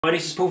Hi,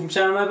 this is Paul from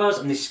Sandwell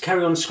and this is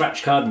Carry On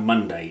Scratchcard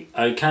Monday.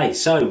 Okay,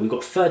 so we've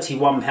got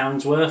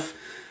 £31 worth.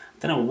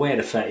 I don't know where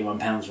the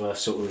 £31 worth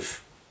sort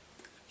of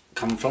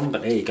come from,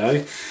 but there you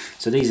go.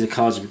 So these are the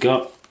cards we've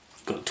got.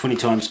 Got 20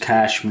 times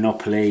cash,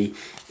 Monopoly,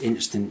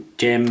 Instant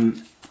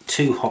Gem,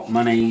 2 hot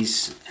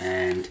monies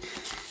and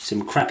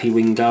some crappy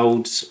wing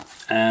golds,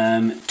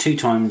 2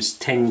 times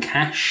 10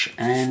 cash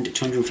and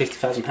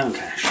 £250,000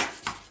 cash.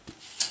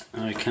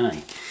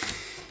 Okay,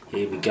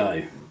 here we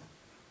go.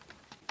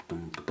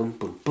 Bum, bum,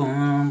 bum,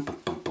 bum, bum,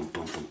 bum, bum,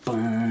 bum, bum,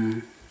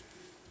 bum.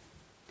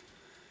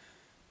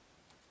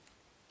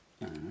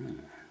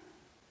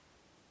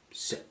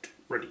 Set,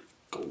 ready,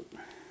 go.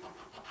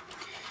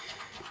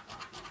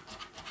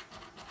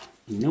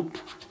 Nope.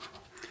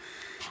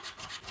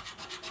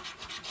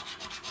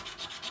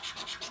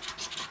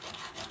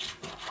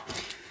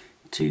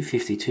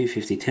 £250,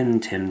 £250, 10,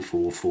 10,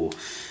 4, 4.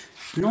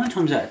 9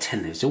 times out of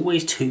 10 there's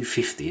always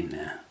 £250 in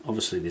there.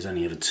 Obviously there's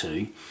only ever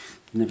 2,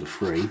 never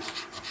 3.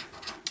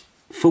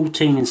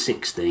 14 and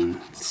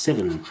 16,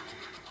 7,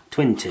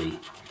 20,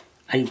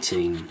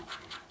 18,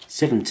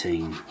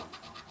 17,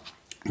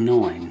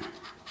 9,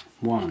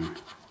 1,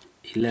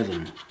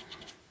 11,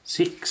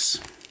 6,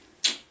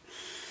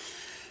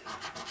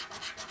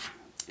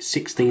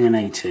 16 and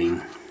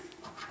 18.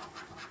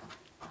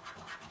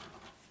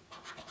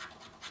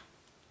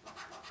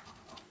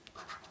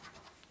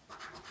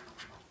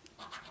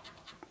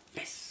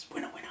 Yes,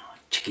 winner,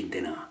 chicken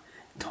dinner,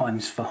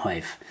 times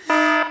 5.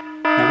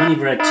 Now I've only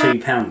ever had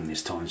 £2 in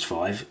this times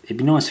 5. It'd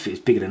be nice if it was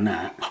bigger than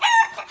that.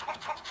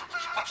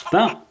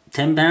 But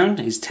 £10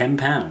 is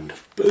 £10.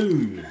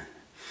 Boom!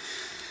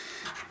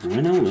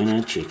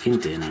 Winner, chicken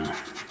dinner.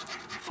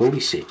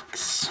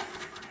 46.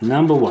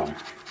 Number 1.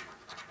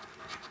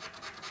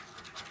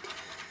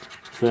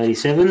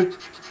 37.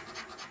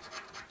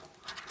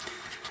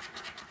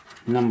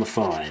 Number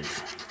 5.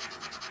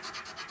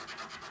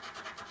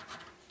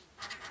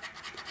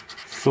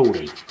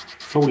 40.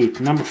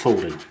 Number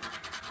 40.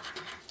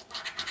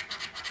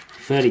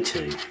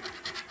 32.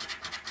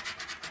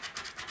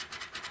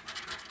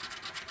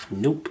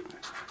 Nope.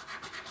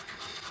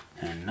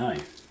 And no.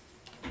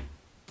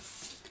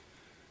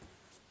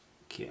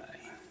 Okay.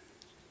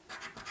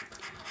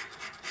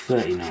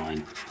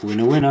 39.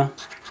 Winner.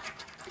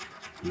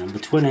 Number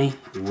 20.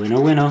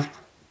 Winner.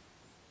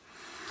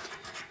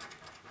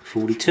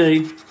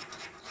 42.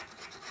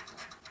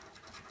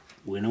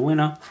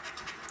 Winner.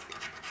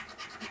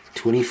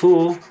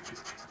 24.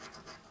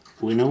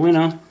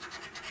 Winner.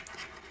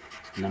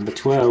 Number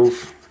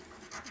 12.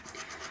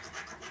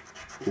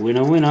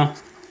 Winner.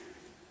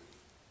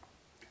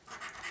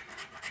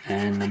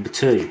 And number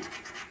 2.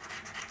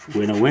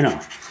 Winner.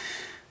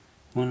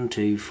 1,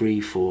 2,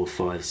 3, 4,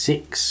 5,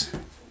 6.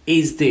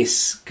 Is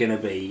this gonna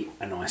be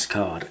a nice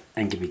card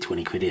and give me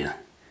 20 quid here?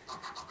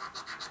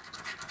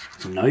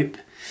 Nope.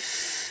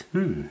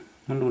 Wonder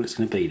what it's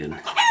gonna be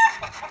then.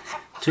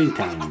 £2,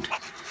 £2,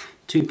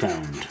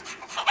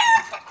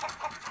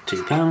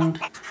 £2,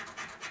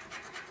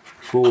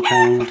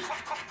 £4,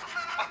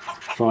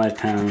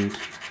 £5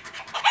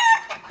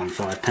 and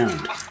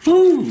 £5.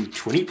 Ooh,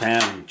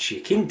 £20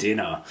 chicken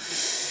dinner.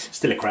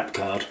 Still a crap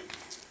card.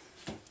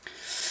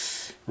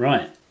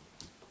 Right.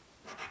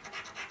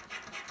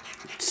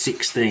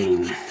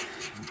 16.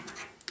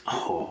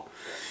 Oh.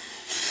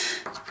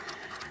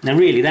 Now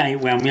really that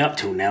ain't wound me up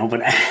till now,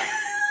 but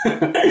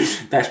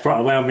that's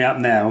probably wound me up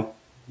now.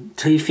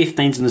 2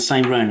 15s in the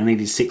same row and I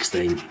needed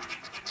 16.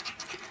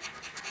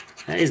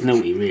 That is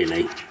naughty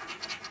really.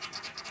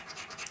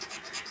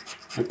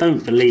 I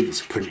don't believe it's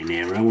a printing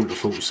error, I wouldn't have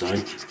thought so.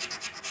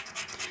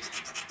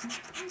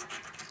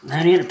 They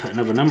only had to put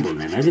another number on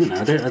there, didn't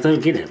they? I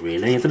don't get it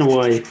really. I don't know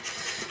why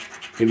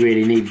they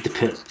really needed to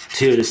put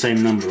 2 of the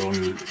same number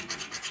on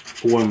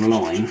one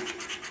line.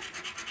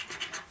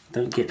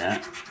 Don't get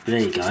that. But there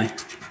you go. I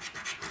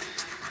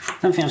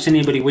don't think I've seen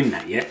anybody win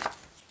that yet.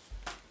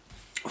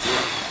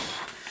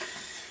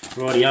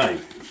 Rightio.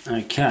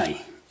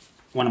 Okay.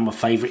 One of my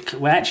favourite.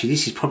 Well, actually,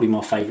 this is probably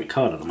my favourite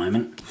card at the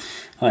moment.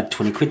 I had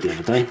 20 quid the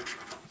other day.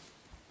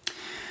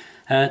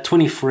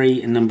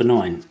 23 and number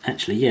 9.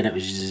 Actually, yeah, that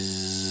was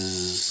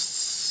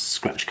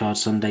Scratchcard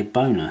Sunday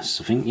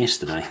bonus, I think,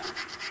 yesterday.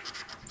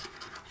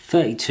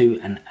 32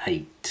 and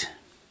 8.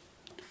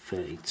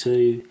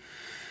 32,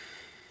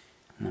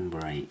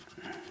 number 8.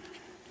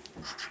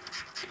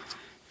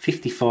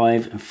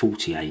 55 and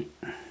 48.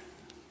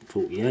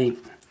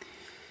 48,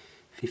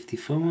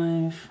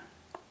 55,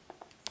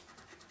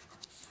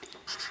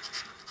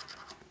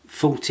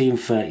 40 and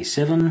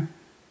 37.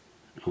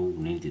 Oh,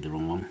 nearly did the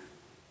wrong one.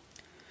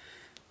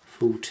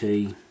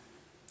 40,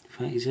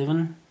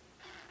 37.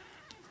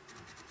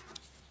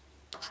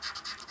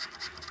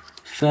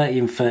 30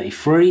 and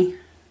 33.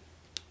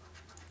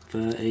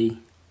 30,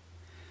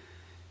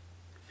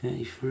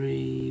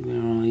 33,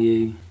 where are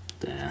you?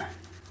 There.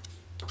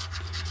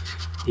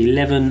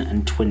 11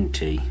 and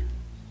 20.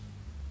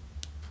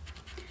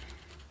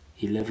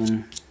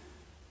 11,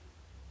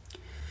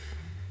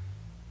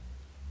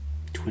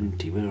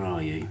 20, where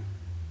are you?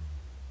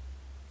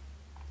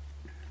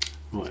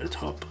 Right at the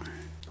top.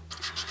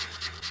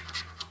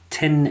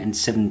 10 and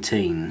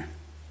 17.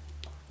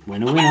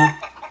 Winner, winner.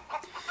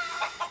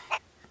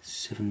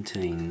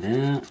 17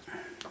 there.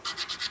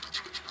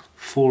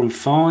 4 and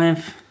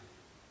 5.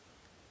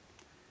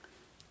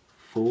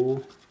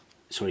 4.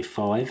 Sorry,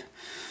 5.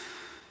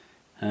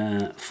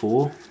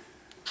 4.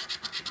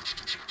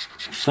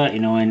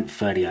 39,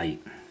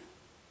 38.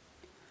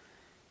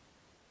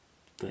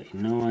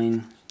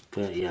 39,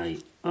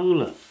 38. Oh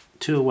look,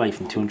 2 away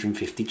from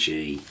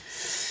 250G.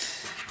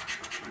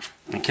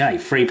 Okay,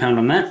 £3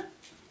 on that.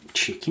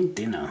 Chicken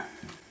dinner.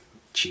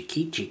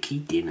 Cheeky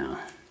dinner.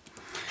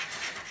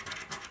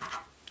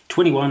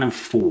 21 and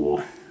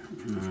 4.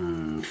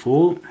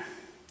 4.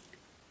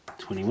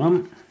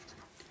 21.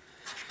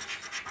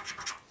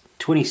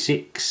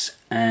 26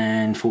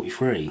 and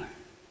 43.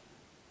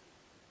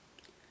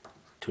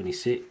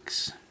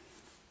 26.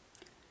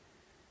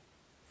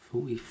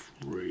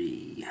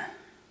 43.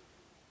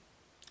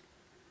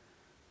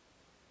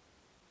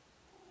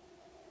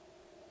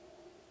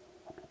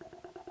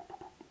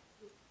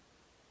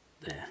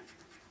 There.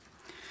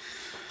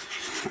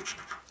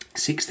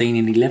 16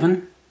 and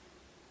 11.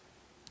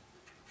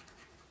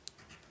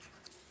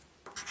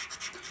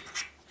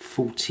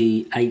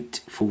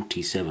 48,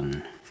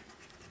 47.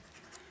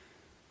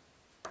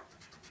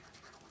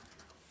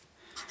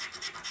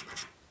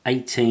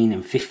 18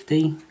 and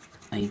 50.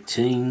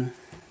 18.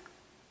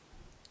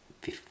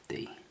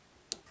 50.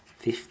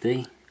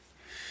 50.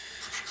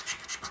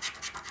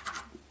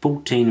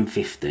 14 and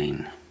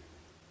 15.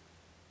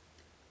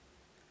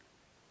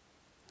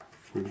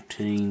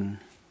 14,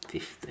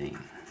 15.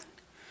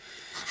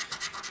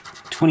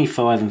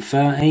 25 and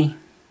 30.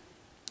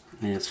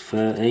 There's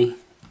 30.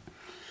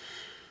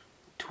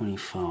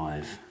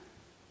 25.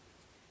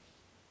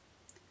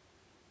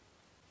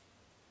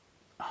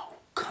 Oh,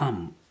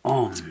 come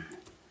on.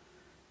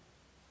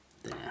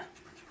 There.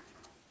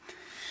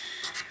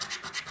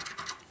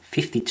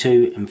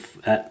 52 and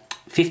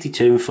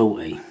 52 and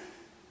 40.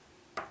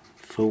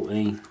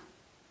 40.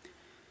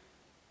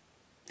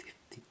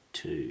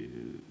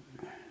 52.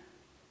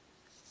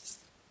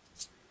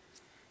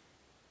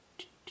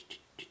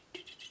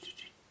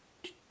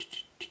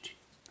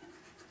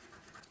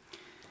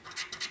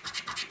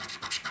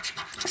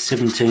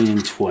 17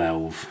 and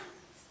 12.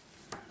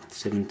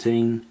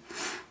 17,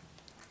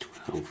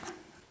 12.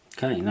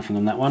 Okay, nothing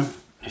on that one.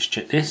 Let's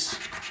check this.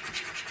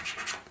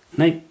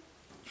 Nope.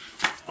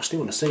 I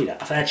still want to see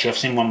that. I've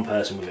seen one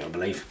person with it, I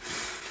believe.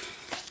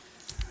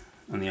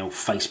 On the old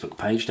Facebook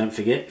page. Don't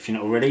forget, if you're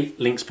not already,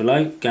 links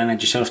below. Go and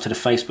add yourself to the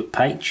Facebook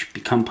page.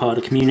 Become part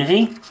of the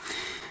community.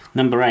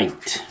 Number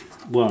 8.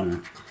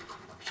 1,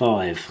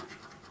 5,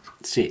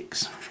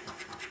 6.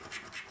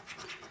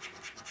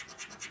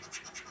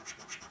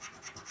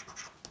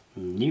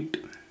 Nope.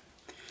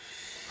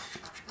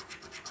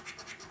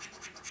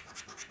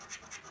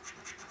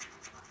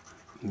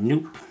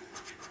 Nope.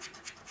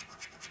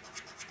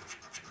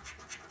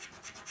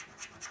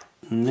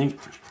 Nope.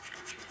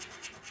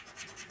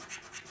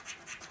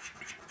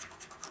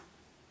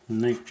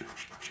 Nope.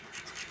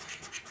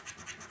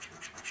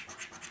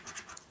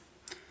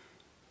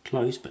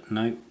 Close, but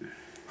nope.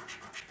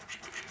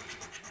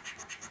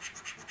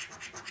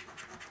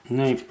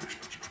 Nope.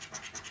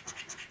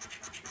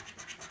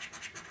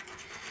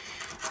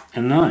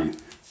 And no.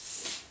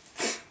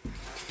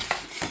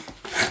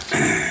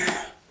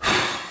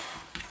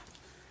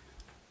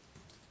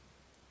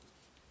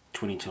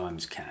 $20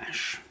 times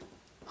cash.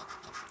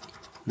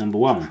 Number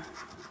 1,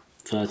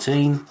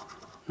 13.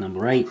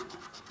 Number 8,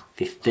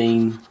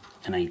 15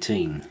 and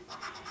 18.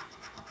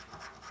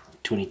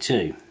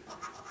 22,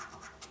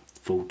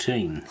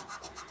 14,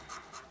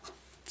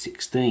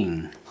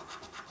 16,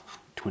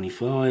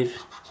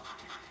 25.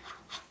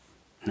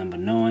 Number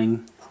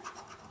 9,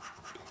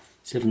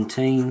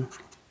 17,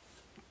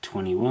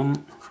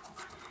 21,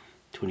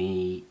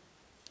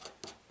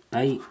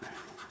 28,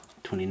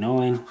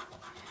 29,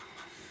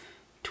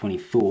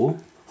 24,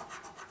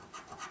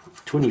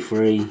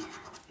 23,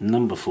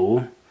 number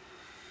 4,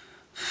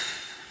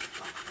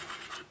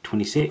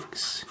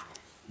 26,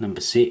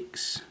 number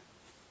 6,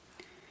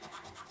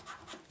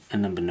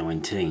 and number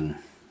 19.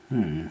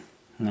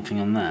 Nothing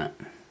on that.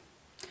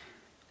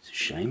 It's a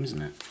shame,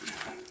 isn't it?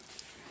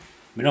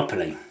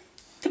 Monopoly.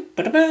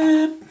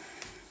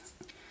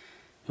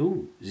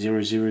 Ooh, 000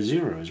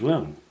 as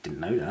well.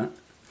 Didn't know that.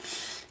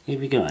 Here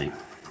we go.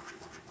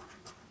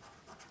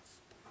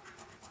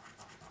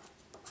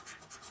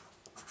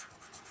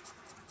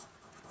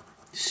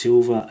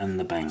 Silver and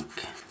the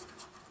bank.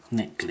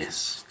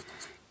 Necklace.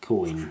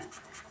 Coin.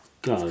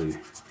 Go.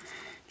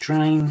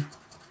 Train.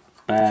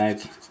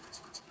 Bag.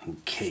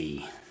 And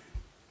key.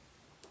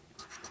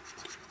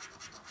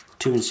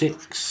 2 and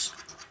 6.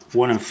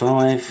 1 and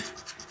 5.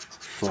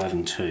 5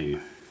 and 2.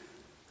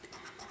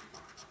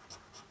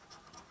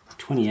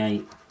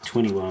 28,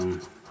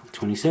 21,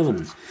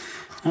 27.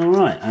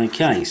 Alright,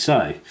 okay,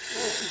 so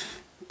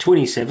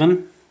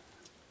 27,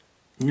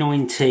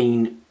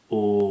 19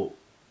 or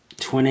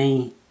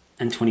 20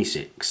 and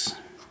 26.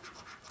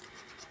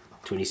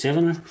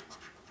 27,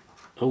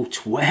 oh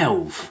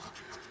 12.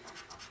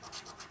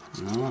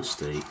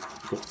 Nasty.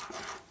 Got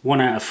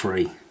 1 out of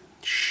 3.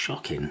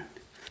 Shocking.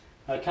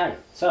 Okay,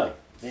 so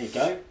there you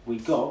go. We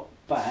got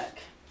back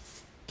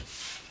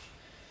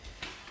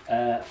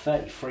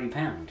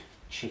 £33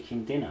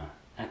 chicken dinner.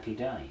 Happy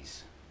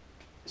days.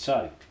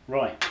 So,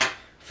 right,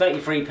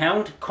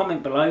 £33.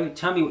 Comment below.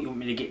 Tell me what you want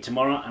me to get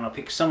tomorrow, and I'll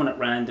pick someone at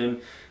random.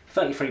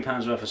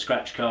 £33 worth of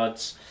scratch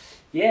cards.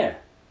 Yeah,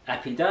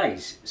 happy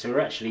days. So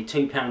we're actually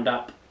 £2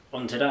 up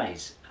on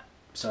today's.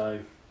 So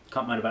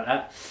can't moan about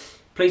that.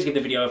 Please give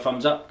the video a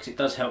thumbs up because it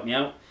does help me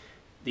out.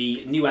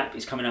 The new app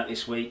is coming out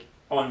this week.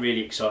 I'm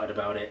really excited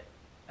about it.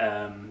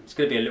 It's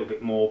going to be a little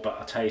bit more, but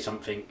I'll tell you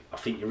something. I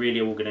think you're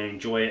really all going to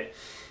enjoy it.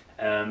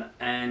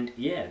 And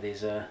yeah,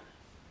 there's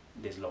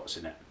lots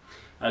in it.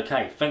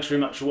 Okay, thanks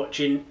very much for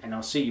watching, and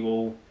I'll see you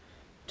all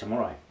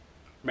tomorrow.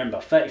 Remember,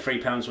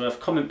 £33 worth.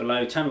 Comment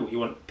below. Tell me what you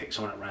want. Pick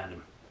someone at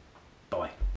random. Bye.